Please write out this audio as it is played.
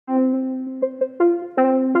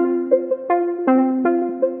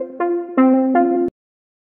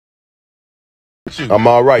I'm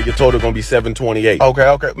all right. Your total gonna be $728.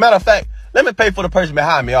 Okay. Matter of fact, let me pay for the person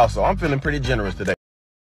behind me also. I'm feeling pretty generous today.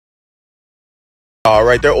 All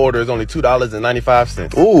right, their order is only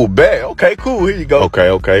 $2.95. Ooh, bet. Okay, cool. Here you go.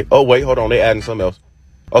 Okay. Oh, wait, hold on. They adding something else.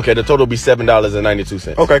 Okay, the total will be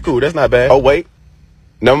 $7.92. Okay, cool. That's not bad. Oh, wait.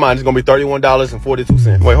 Never mind. It's going to be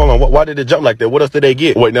 $31.42. Wait, hold on. Why did it jump like that? What else did they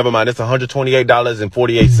get? Wait, never mind. It's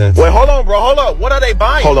 $128.48. Wait, hold on, bro. Hold up. What are they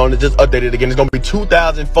buying? Hold on. It just updated again. It's going to be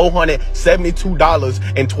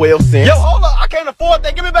 $2,472.12. Yo, hold up. I can't afford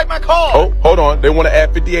that. Give me back my car. Oh, hold on. They want to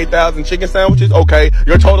add 58,000 chicken sandwiches? Okay.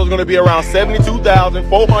 Your total is going to be around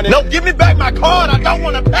 $72,400. No, give me back my card. I don't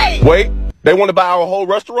want to pay. Wait. They want to buy our whole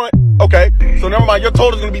restaurant? Okay. So never mind. Your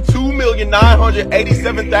total is going to be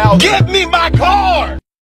 $2,987,000. Give me my card.